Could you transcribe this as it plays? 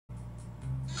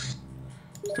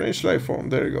Strange life form,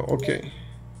 there you go, okay.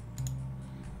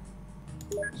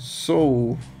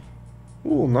 So...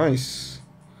 oh, nice.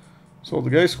 So the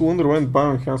guys who underwent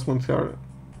bio enhancement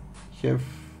have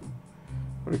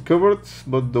recovered,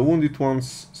 but the wounded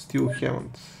ones still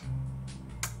haven't.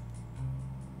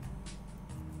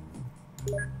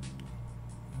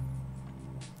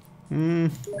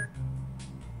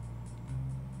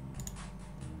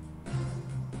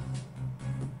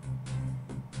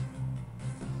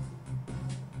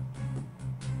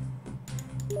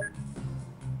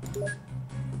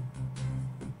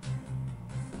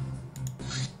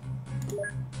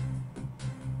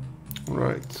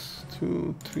 Right,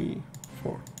 2, 3,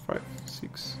 4, 5,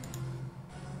 6,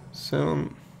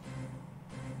 7.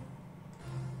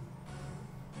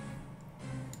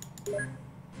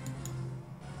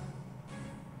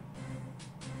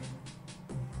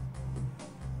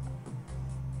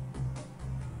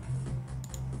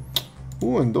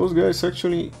 Oh, and those guys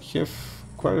actually have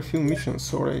quite a few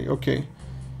missions already. Okay.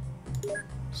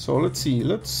 So let's see.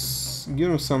 Let's give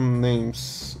them some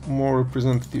names, more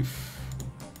representative.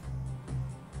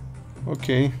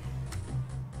 Okay.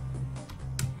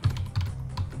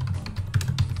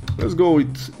 Let's go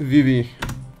with Vivi.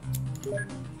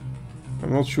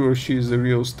 I'm not sure she's a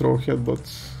real strawhead, but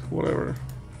whatever.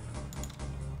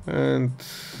 And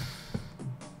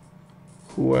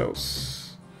who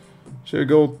else? Should I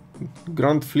go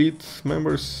Grand Fleet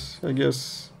members, I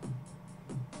guess?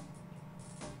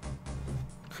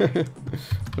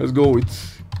 Let's go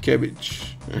with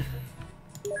Cabbage.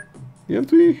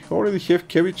 Didn't we already have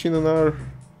Cabbage in another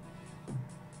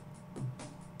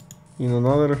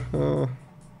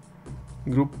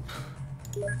group?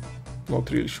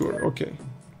 Not really sure. Okay,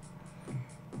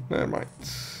 never mind.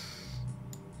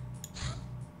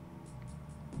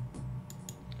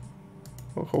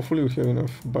 Well, hopefully we have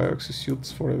enough bioaccess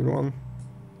suits for everyone.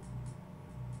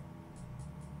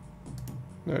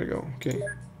 There you go. Okay.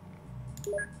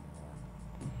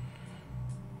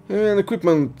 And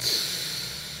equipment.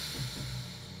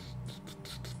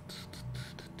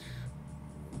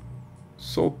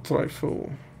 Assault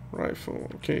rifle.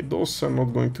 Okay, those are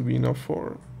not going to be enough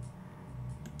for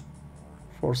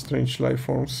strange life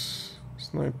forms.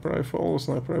 Sniper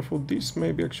rifle. These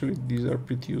maybe actually these are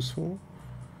pretty useful.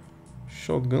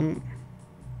 Shotgun,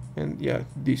 and yeah,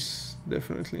 this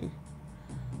definitely.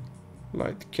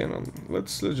 Light cannon.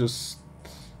 Let's just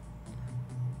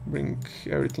bring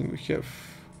everything we have.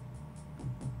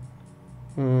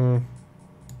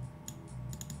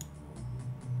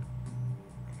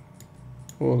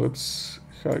 Oh, that's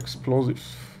high explosive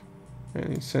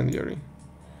and incendiary.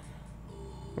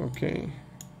 Okay.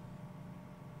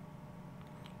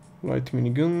 Light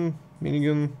minigun.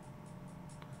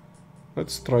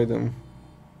 Let's try them.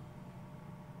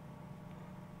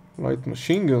 Light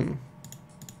machine gun.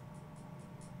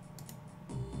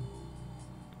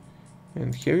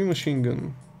 And heavy machine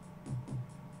gun.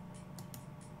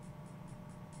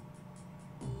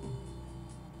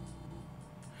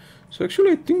 So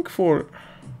actually I think for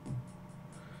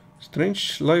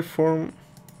strange life form,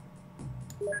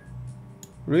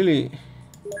 really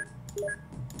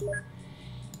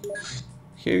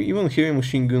even heavy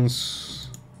machine guns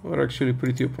are actually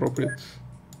pretty appropriate.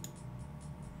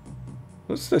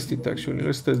 Let's test it actually,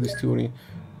 let's test this theory.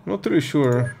 Not really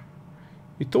sure.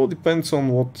 It all depends on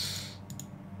what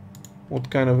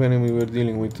kind of enemy we're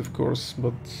dealing with, of course,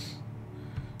 but...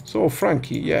 So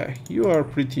Frankie, yeah, you are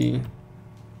pretty...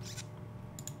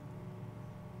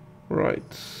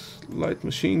 Right, light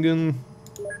machine gun.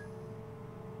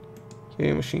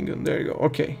 Okay, machine gun, there you go,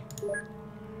 okay.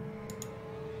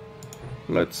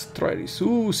 Let's try this.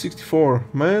 Ooh, 64,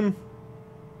 man.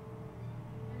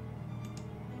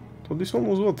 So this one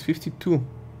was what, 52?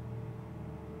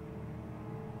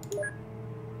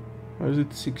 Why is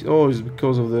it 6? Oh, it's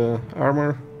because of the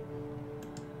armor.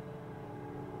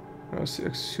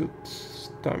 Suit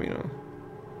stamina.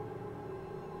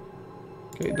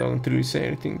 Okay, doesn't really say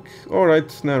anything.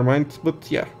 Alright, never mind, but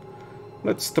yeah.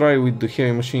 Let's try with the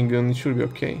heavy machine gun, it should be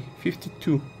okay.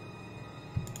 52.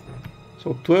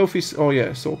 So 12 is... oh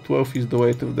yeah, so 12 is the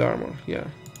weight of the armor, yeah.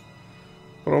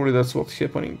 Probably that's what's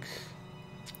happening.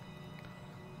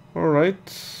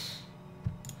 Alright.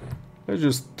 Let's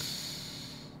just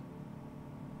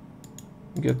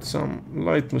get some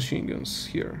light machine guns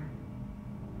here.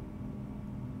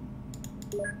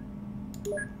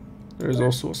 There is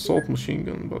also assault machine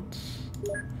gun, but...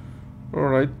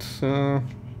 Alright,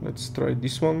 let's try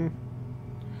this one.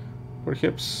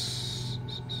 Perhaps...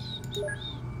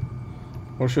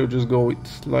 Or should I just go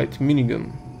with light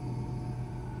minigun?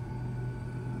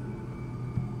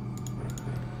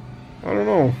 I don't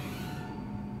know.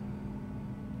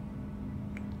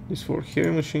 This for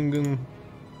heavy machine gun.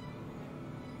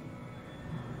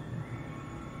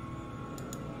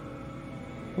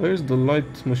 Where's the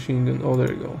light machine gun? Oh,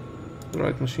 there you go. The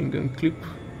light machine gun clip.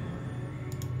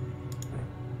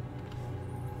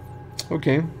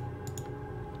 Okay.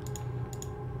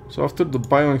 So after the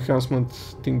bio enhancement,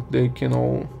 I think they can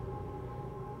all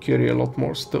carry a lot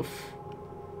more stuff.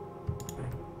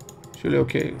 Actually,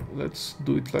 okay, let's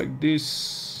do it like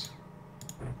this.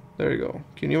 There you go.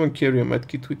 Can you even carry a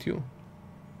medkit with you?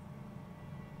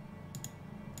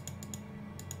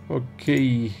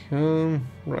 Okay,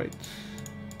 right.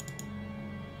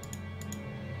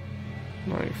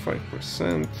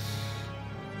 95%.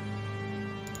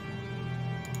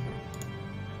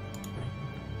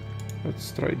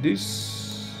 Let's try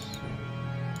this.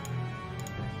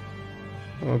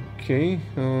 Okay.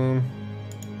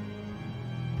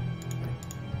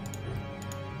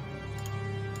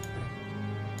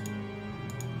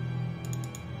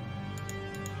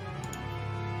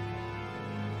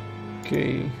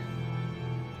 Okay.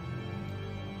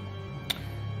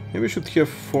 Maybe we should have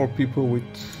 4 people with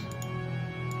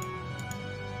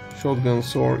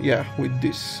shotguns, or yeah, with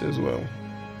this as well.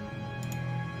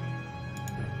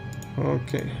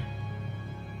 Okay.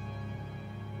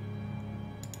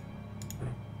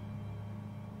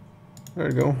 There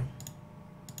you go.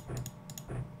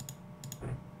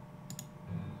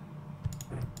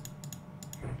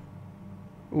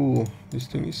 Ooh, this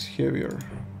thing is heavier.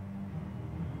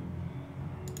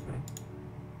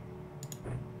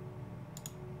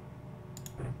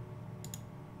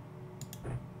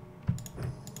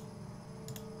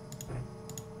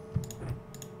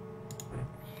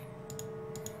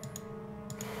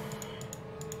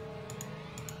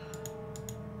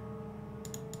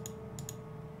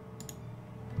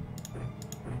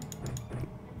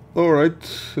 Alright,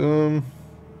 should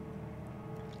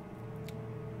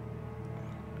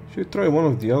I try one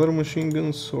of the other machine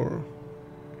guns or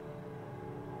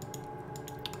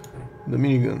the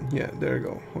minigun? Yeah, there you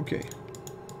go. Okay.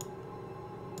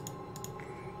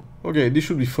 Okay, this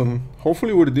should be fun.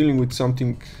 Hopefully we're dealing with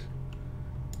something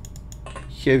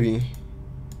heavy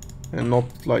and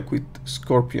not like with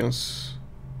scorpions.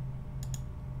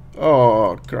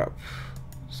 Oh crap.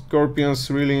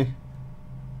 Scorpions, really?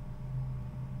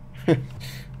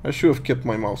 I should have kept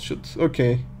my mouth shut.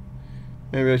 Okay.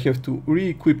 Maybe I have to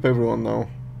re-equip everyone now.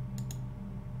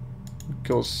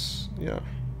 Because, yeah.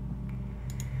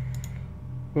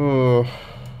 Come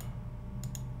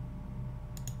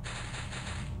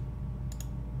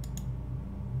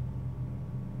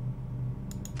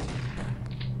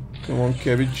on,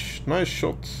 cabbage. Nice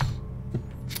shot.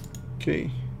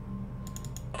 Okay.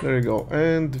 There you go.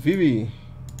 And Vivi.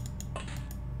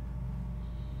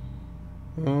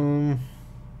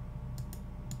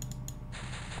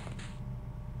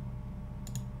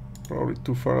 Probably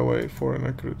too far away for an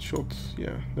accurate shot.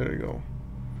 Yeah, there you go.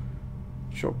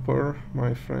 Chopper,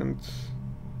 my friend.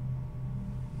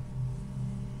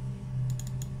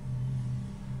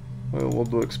 Well, what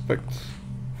do I expect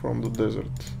from the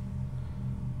desert?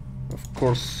 Of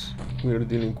course, we are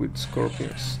dealing with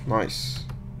scorpions. Nice.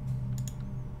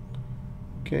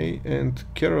 Okay, and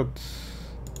Carrot.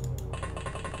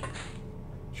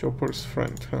 Chopper's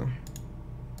friend, huh?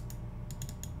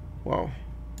 Wow.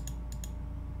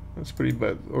 That's pretty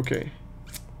bad. Okay.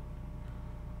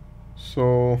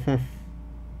 So...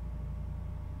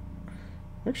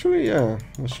 Actually, yeah.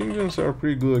 Machine guns are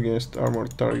pretty good against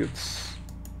armored targets.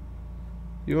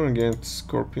 Even against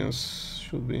scorpions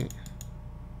should be...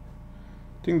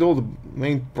 I think though the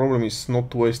main problem is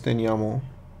not to waste any ammo.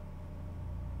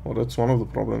 Oh, that's one of the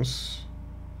problems.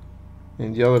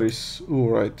 And the other is... oh,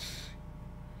 right.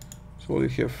 So we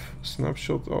have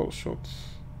snapshot, all shot.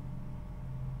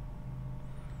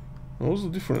 What's the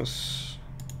difference?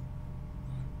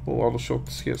 Oh, auto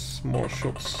shots has more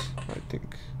shots, I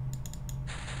think.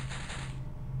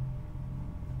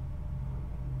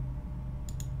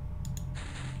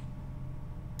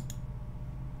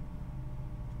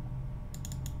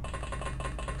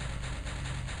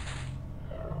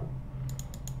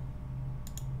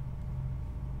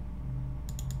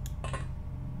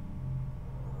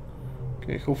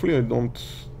 Okay, hopefully I don't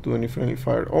do any friendly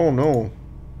fire. Oh no!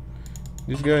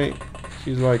 This guy,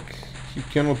 he's like, he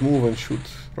cannot move and shoot,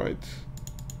 right?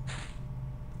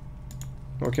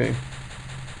 Okay.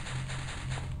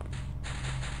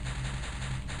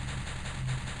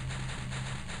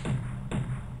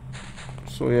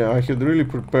 So yeah, I had really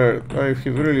prepared, I have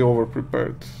really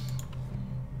over-prepared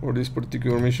for this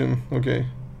particular mission. Okay.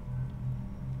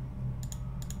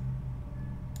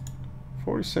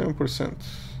 47%.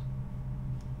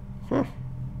 Huh.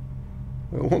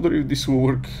 I wonder if this will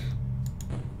work.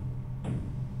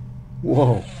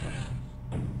 Whoa.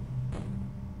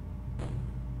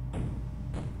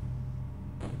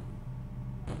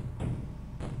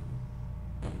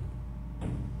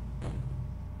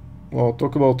 Wow,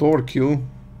 talk about overkill.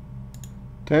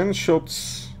 10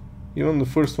 shots. Even the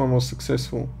first one was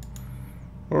successful.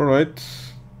 Alright.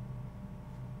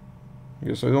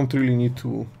 Guess I don't really need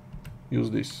to use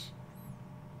this.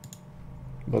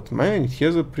 But man, it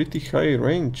has a pretty high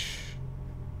range.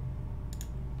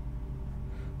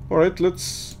 Alright,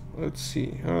 let's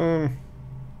see.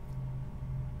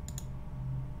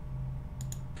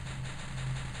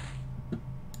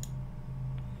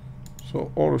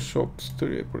 So auto shot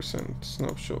 38%,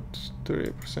 snapshot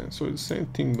 38%. So it's the same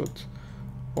thing, but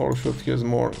auto shot has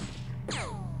more.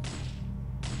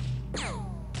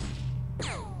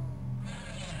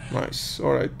 Nice.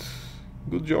 Alright.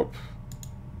 Good job.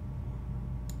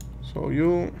 So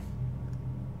you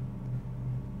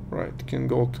can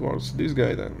go towards this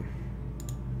guy then.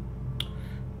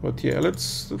 But yeah,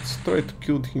 let's try to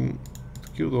kill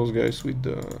those guys with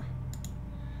the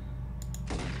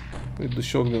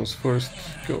shotguns first,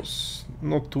 because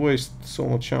not to waste so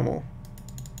much ammo.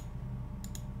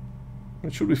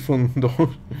 It should be fun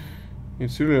though.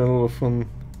 It's really a lot of fun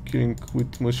killing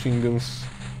with machine guns.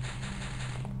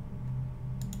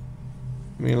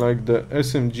 I mean, like the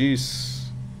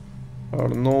SMGs are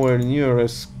nowhere near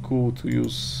as cool to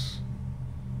use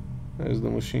as the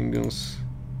machine guns.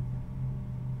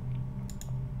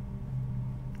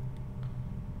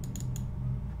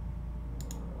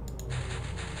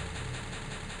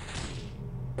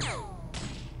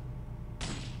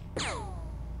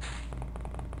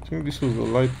 I think this was the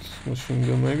light machine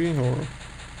gun maybe, or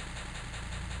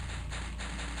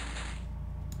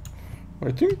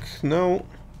I think now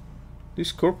this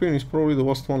Scorpion is probably the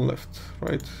last one left,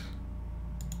 right?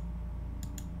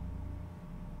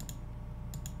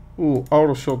 Ooh,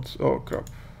 auto shot. Oh crap,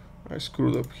 I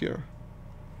screwed up here.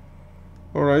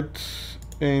 Alright,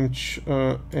 aimed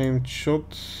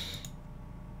shot.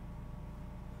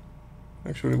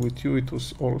 Actually with you it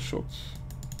was auto shot.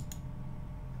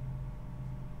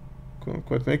 Couldn't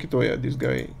quite make it. Oh yeah, this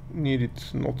guy needed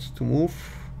not to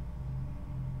move.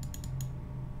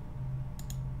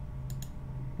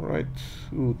 Right,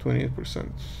 ooh, 28%.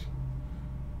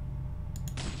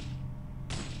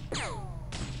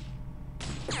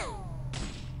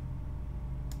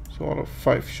 So out of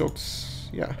 5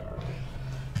 shots, yeah.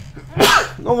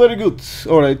 Not very good.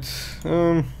 Alright,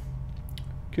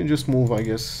 can just move, I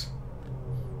guess.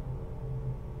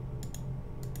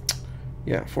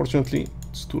 Yeah, fortunately,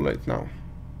 it's too late now.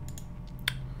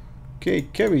 Okay,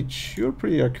 Cabbage, you're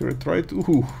pretty accurate, right?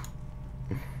 Ooh.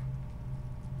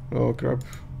 Oh crap.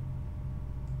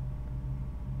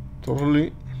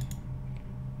 Totally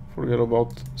forget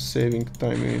about saving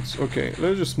time units. Okay,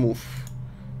 let's just move.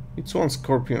 It's one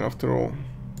Scorpion after all.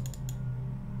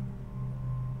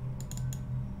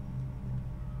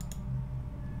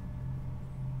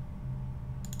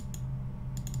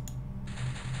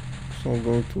 So I'm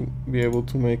going to be able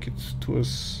to make it to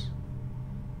us.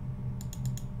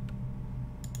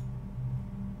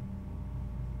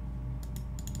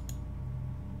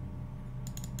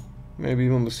 Maybe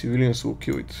even the civilians will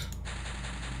kill it.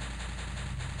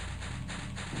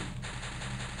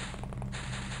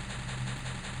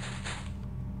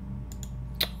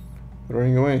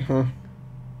 Running away, huh?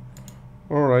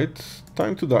 Alright,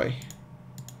 time to die.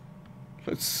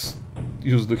 Let's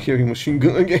use the heavy machine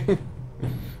gun again.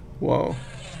 Wow.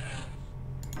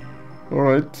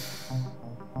 Alright.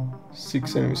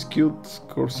 6 enemies killed,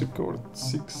 course recovered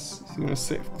 6, civilians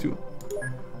saved 2.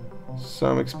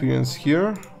 Some experience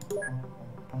here.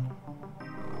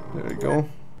 There we go.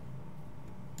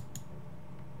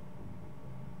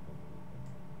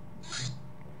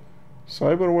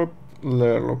 Cyberweb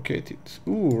lair located.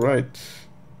 Ooh, right.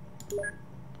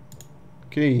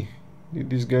 Okay. Did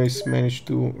these guys manage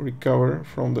to recover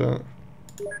from the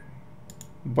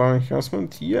bar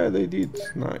enhancement? Yeah, they did.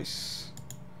 Nice.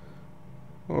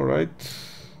 Alright.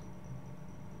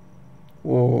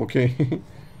 Whoa, okay.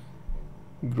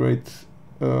 Great.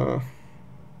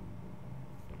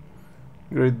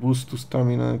 Great boost to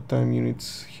stamina, time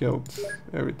units, health,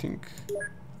 everything.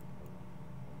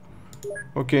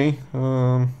 Okay.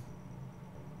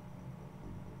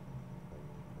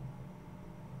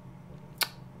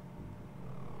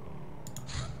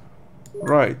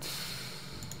 Right.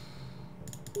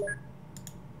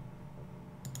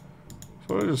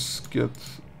 So let's just get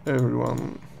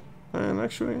everyone. And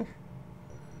actually,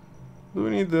 do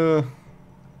we need the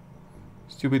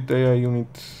stupid AI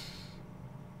unit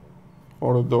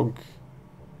or a dog?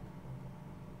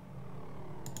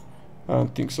 I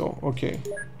don't think so. Okay.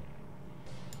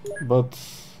 But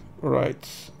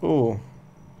right. Oh,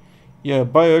 yeah.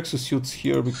 Bio exosuits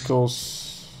here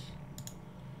because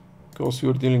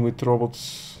we're dealing with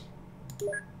robots.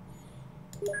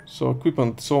 So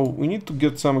equipment. So we need to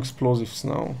get some explosives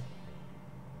now.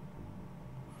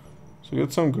 So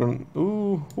get some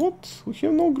Ooh, what? We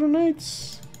have no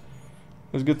grenades.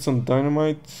 Let's get some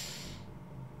dynamite.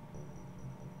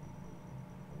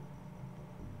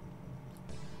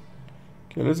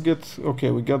 Okay, let's get... Okay,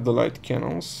 we got the light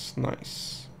cannons.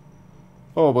 Nice.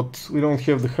 Oh, but we don't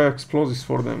have the high explosives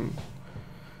for them.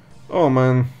 Oh,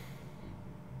 man.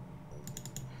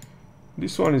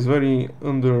 This one is very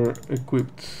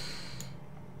under-equipped.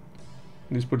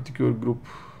 This particular group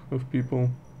of people.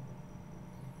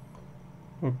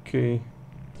 Okay.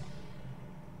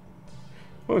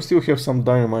 Well, we still have some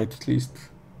dynamite at least.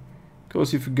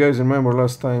 Because if you guys remember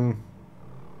last time,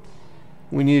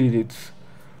 we needed it.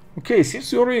 Okay,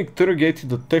 since we already interrogated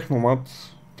the Technomat,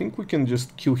 I think we can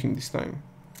just kill him this time.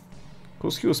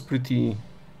 Because he was pretty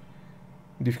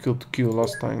difficult to kill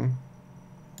last time.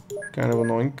 Kind of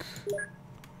annoying.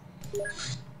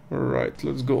 Alright,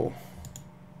 let's go.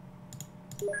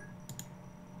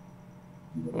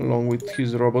 Along with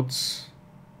his robots.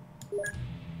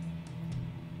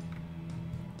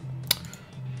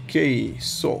 Okay,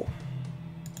 so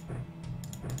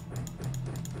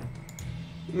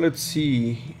let's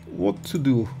see what to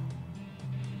do.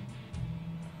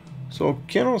 So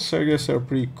cannons, I guess, are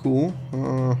pretty cool.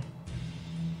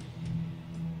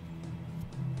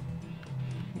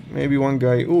 Maybe one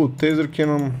guy. Oh, taser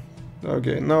cannon.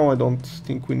 Okay, now I don't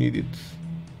think we need it.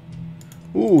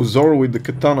 Ooh, Zoro with the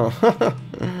katana.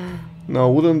 Now,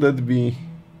 wouldn't that be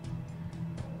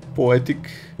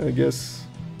poetic, I guess?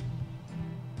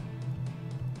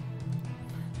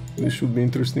 This should be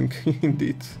interesting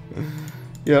indeed.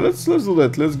 Yeah, let's do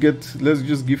that. Let's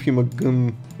just give him a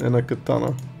gun and a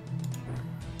katana.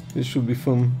 This should be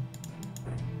fun.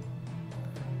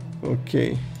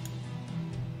 Okay.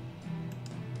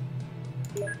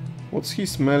 What's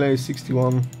his melee?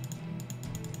 61.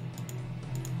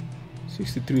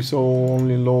 63, so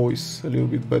only low is a little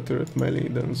bit better at melee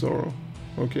than Zoro.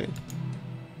 Okay.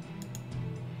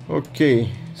 Okay,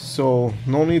 so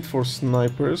no need for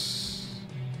snipers.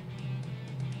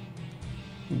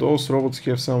 Those robots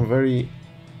have some very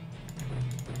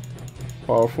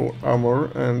powerful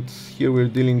armor, and here we're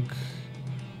dealing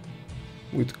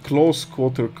with close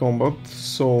quarter combat,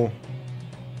 so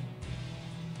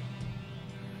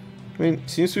I mean,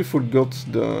 since we forgot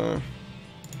the...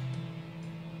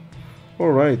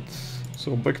 Alright,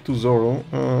 so back to Zoro.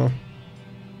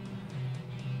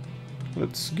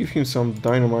 Let's give him some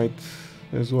dynamite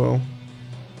as well.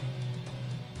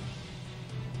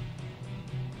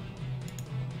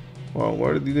 Wow,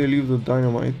 where did they leave the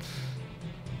dynamite?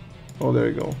 Oh, there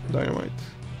you go, dynamite.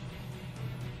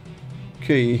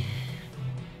 Okay.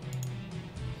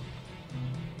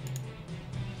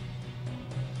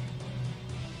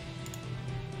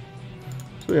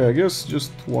 So yeah, I guess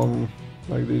just one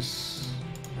like this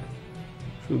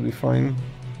should be fine.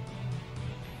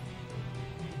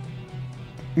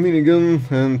 Minigun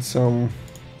and some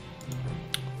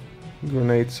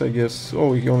grenades, I guess.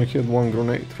 Oh, he only had one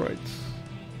grenade, right?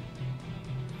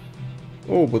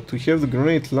 Oh, but we have the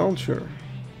grenade launcher.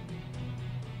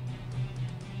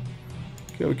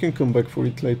 Okay, we can come back for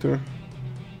it later.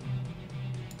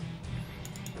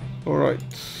 Alright.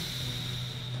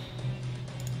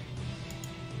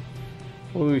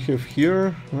 What do we have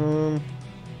here?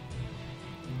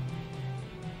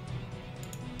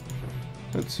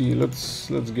 Let's see, let's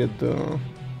get the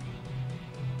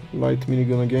light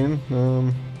minigun again.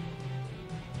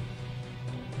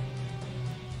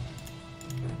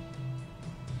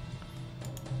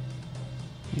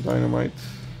 Dynamite,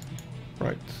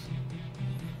 right?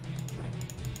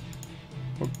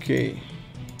 Okay.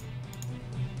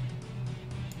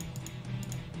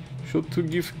 Should to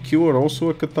give Killer also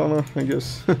a katana, I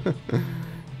guess.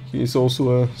 He is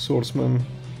also a swordsman,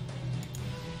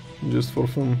 just for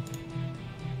fun.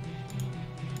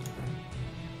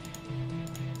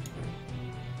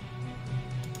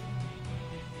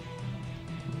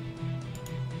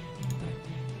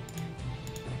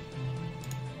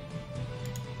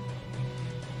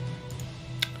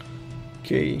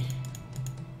 Okay,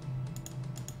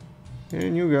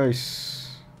 and you guys,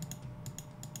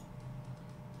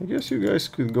 I guess you guys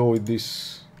could go with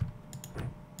this.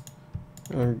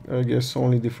 I guess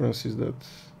only difference is that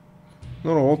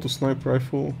not an auto snipe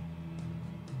rifle.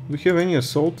 Do we have any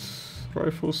assault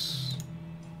rifles?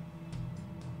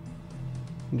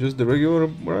 Just the regular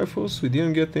rifles? We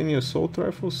didn't get any assault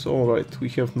rifles? Alright, we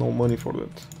have no money for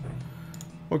that.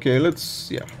 Okay, let's,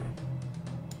 yeah.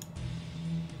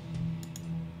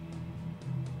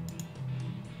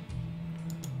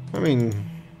 I mean,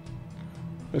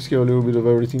 let's have a little bit of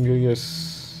everything, I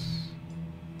guess.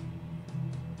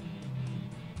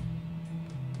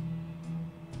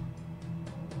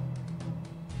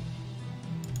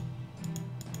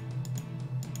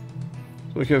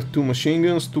 So we have 2 machine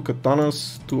guns, 2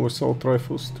 katanas, 2 assault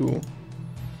rifles,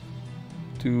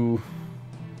 2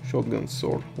 shotguns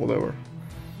or whatever.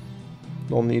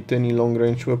 Don't need any long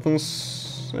range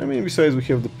weapons. I mean, besides we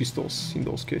have the pistols in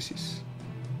those cases.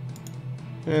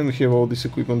 And we have all this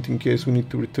equipment in case we need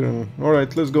to return.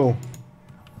 Alright, let's go.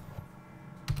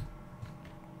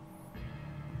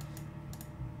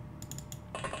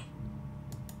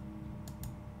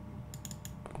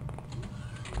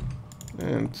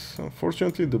 And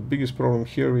unfortunately the biggest problem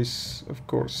here is, of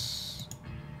course,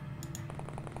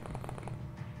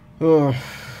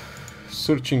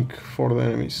 searching for the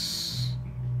enemies.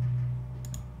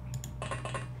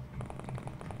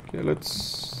 Okay,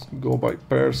 let's go by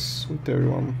pairs with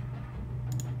everyone.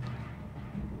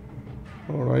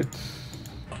 Alright.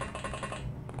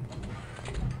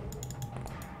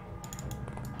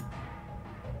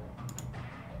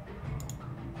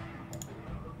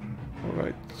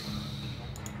 Alright.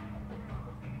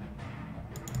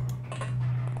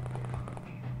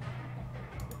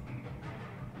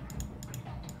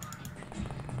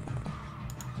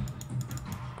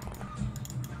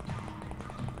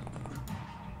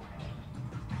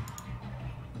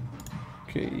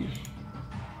 Okay.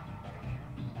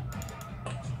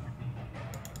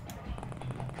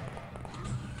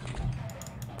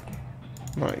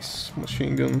 Nice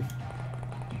machine gun.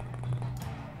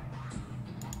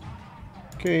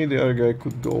 Okay, the other guy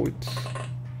could go with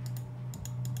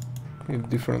a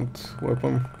different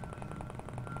weapon.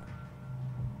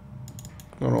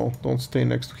 No, don't stay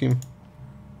next to him.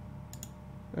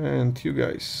 And you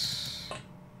guys.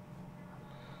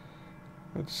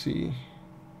 Let's see.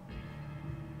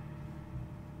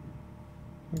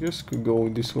 I guess could go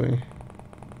this way.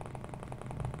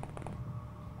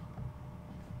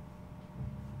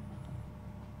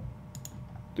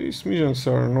 These missions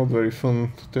are not very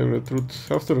fun, to tell the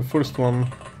truth. After the first one,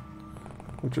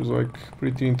 which was like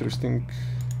pretty interesting,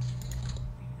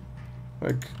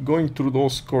 like going through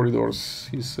those corridors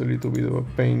is a little bit of a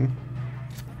pain.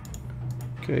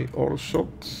 Okay, all shot.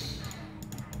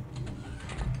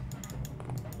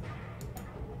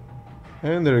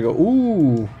 And there we go.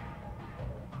 Ooh!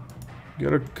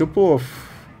 Got a couple of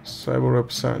cyber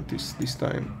rep scientists this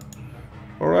time.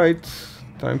 Alright,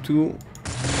 time to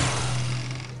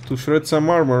shred some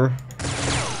armor.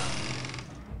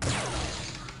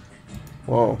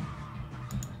 Wow.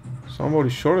 Somebody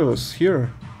shot at us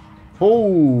here.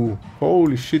 Oh,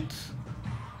 holy shit.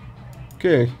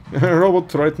 Okay, a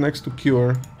robot right next to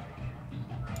Cure.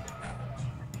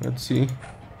 Let's see.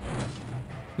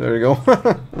 There you go.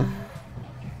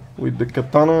 With the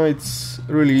katana, it's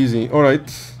really easy. Alright.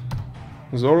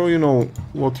 Zoro, you know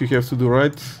what you have to do,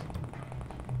 right?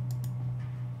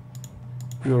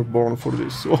 You're born for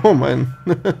this. Oh man.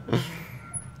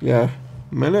 Yeah.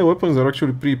 Melee weapons are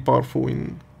actually pretty powerful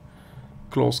in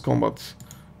close combat.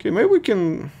 Okay, maybe we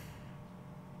can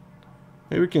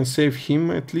save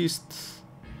him at least.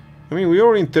 I mean, we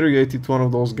already interrogated one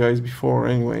of those guys before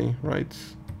anyway, right?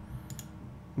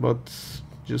 But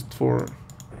just for...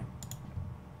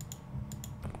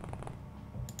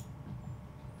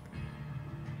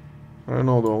 I don't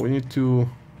know though, we need to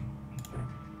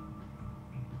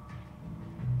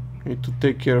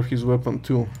take care of his weapon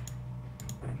too.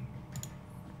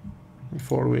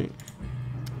 Before we...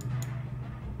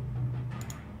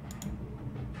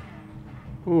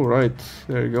 Oh, right,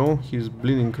 there you go, he's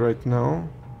bleeding right now.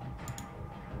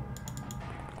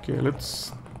 Okay,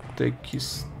 let's take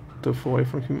his stuff away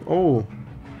from him. Oh!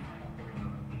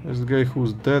 There's the guy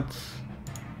who's dead.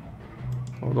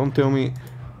 Oh, don't tell me...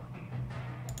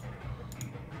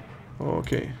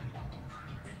 Okay.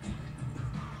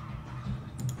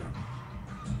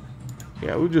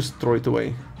 Yeah, we'll just throw it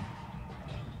away.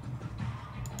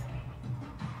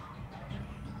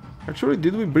 Actually,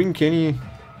 did we bring any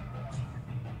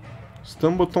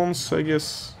stun buttons, I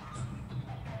guess?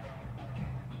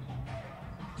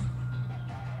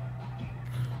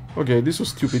 Okay, this was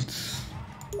stupid.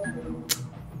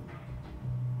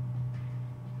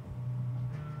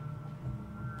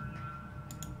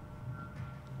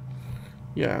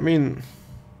 Yeah, I mean...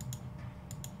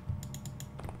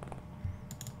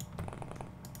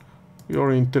 We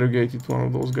already interrogated one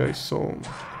of those guys, so...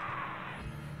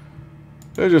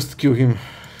 Let's just kill him.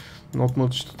 Not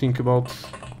much to think about.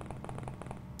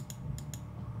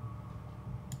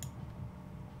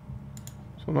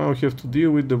 So now we have to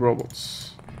deal with the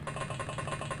robots.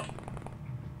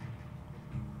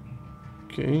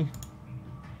 Okay.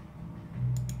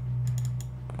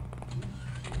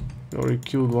 Already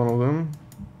killed one of them.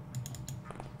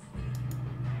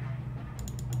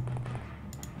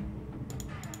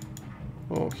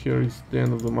 Oh, here is the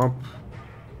end of the map.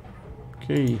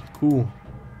 Okay, cool.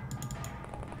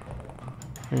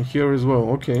 And here as well,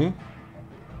 okay.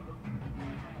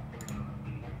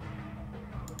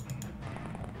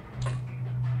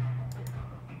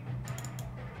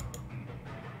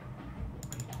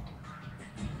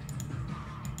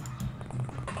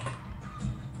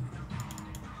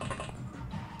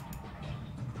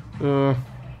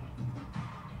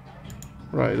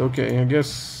 Right, okay, I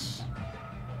guess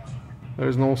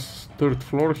there's no third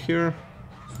floor here.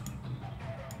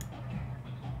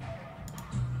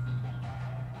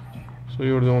 So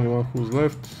you're the only one who's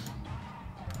left.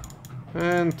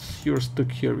 And you're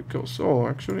stuck here because... Oh,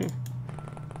 actually...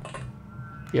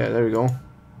 Yeah, there you go.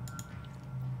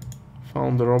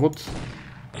 Found the robot.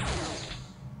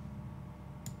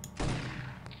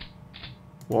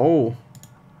 Whoa.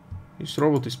 This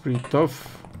robot is pretty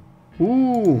tough.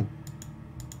 Ooh!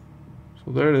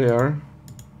 So there they are.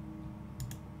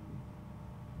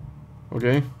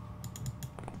 Okay.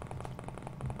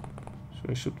 So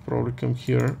I should probably come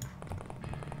here.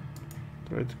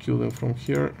 Try to kill them from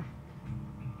here.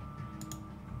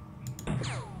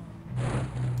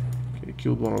 Okay,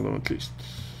 killed one of them at least.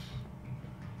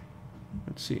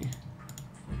 Let's see.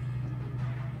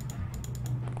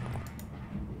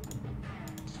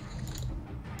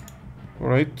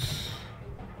 Alright.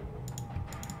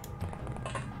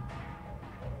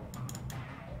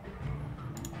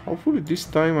 Hopefully this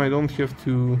time I don't have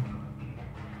to...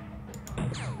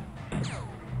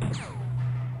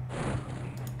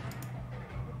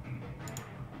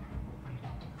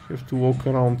 walk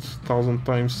around 1,000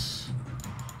 times.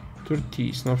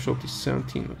 30, snapshot is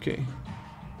 17, okay.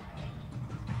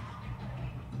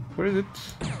 Where is it?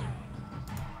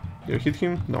 Did I hit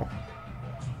him? No.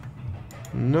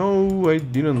 No, I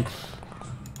didn't.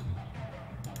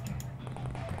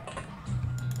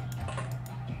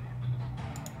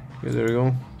 Okay, there we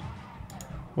go.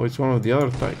 Oh, it's one of the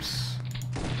other types.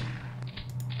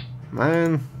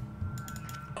 Man.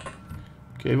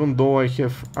 Okay, even though I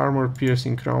have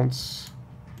armor-piercing rounds,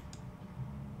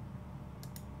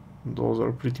 those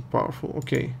are pretty powerful.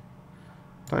 Okay.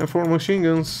 Time for machine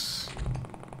guns.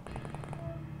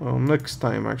 Well, next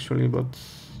time actually, but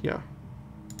yeah.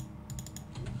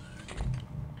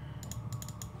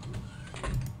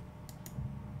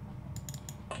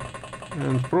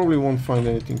 And probably won't find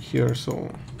anything here, so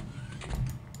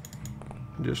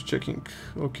just checking.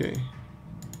 Okay.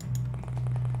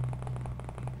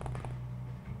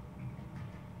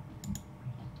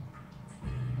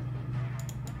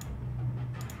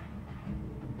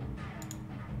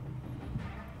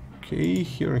 Okay,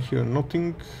 here and here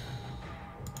nothing.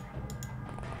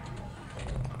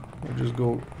 I'll just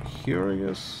go here, I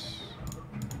guess.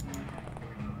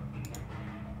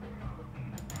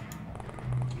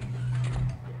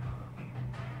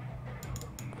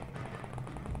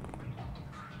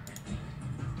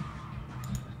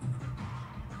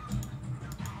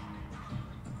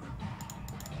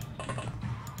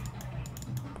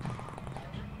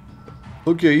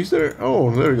 Okay, is there... Oh,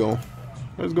 there you go.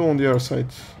 Let's go on the other side.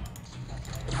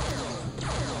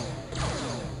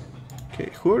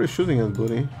 Okay, who are you shooting at,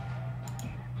 buddy?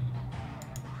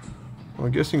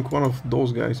 I'm guessing one of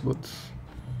those guys, but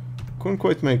couldn't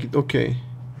quite make it. Okay.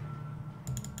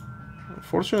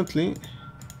 Unfortunately...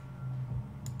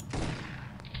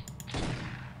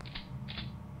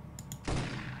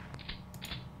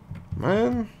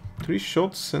 Man, 3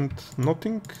 shots and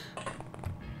nothing.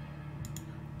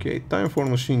 Okay, time for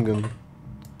machine gun.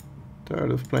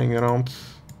 Tired of playing around.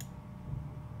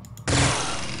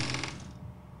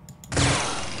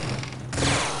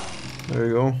 There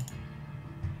you go.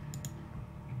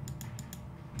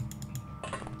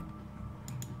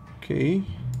 Okay.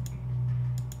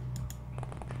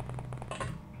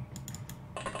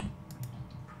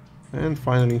 And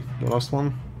finally, the last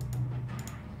one.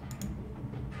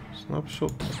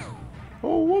 Snapshot.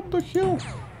 Oh, what the hell?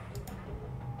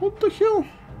 What the hell?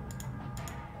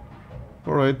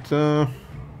 Alright, I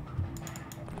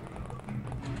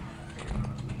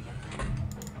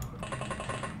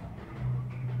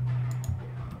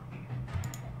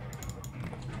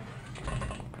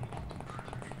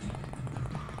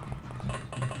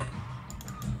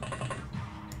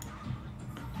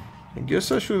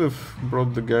guess I should have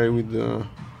brought the guy with the...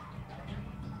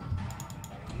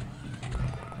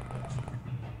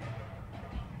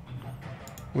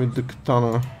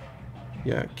 katana.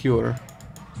 Yeah, killer.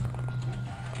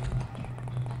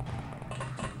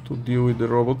 To deal with the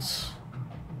robots.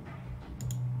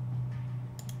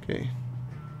 Okay.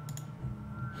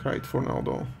 Hide for now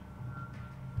though.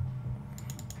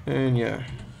 And yeah.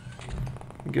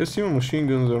 I guess even machine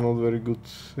guns are not very good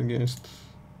against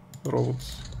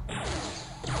robots.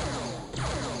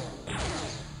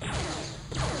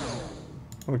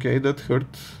 Okay, that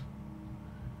hurt.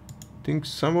 Think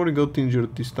somebody got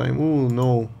injured this time. Oh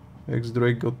no,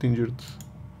 X-Drake got injured.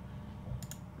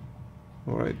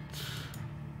 Alright.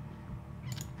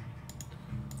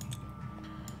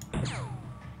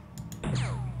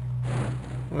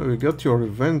 Well, we got your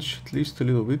revenge, at least a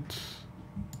little bit.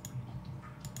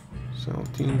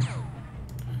 17.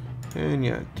 And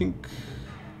yeah, I think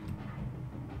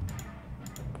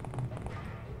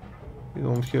we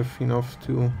don't have enough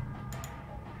to...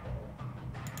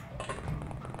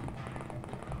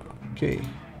 Okay.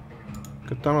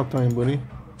 Katana time, buddy.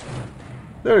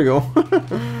 There you go.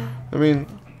 I mean,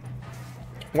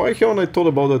 why haven't I thought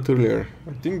about that earlier?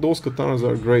 I think those katanas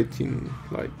are great in,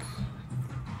 like,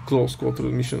 close quarter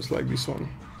missions like this one.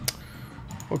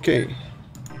 Okay.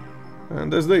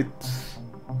 And that's it.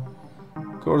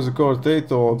 Course the court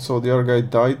 8, oh, so the other guy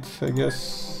died, I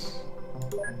guess.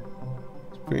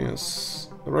 Experience.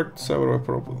 Wrecked cyber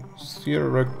problem. Sphere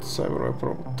wrecked cyber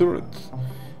problem. Turret.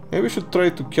 Maybe we should try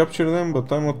to capture them,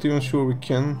 but I'm not even sure we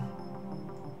can.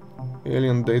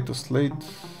 Alien data slate.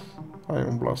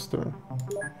 Iron blaster.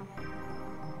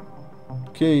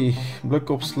 Okay, Black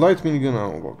Ops light minigun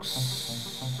ammo box.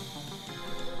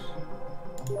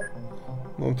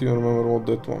 Don't even remember what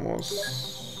that one was.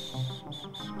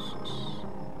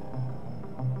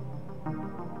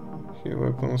 Here,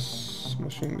 weapons,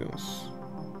 machine guns.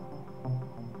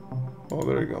 Oh,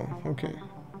 there you go. Okay.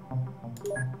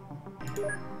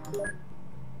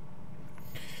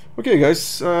 Okay,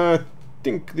 guys. I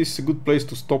think this is a good place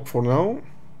to stop for now.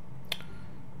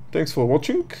 Thanks for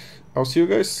watching. I'll see you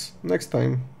guys next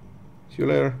time. See you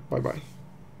later. Bye bye.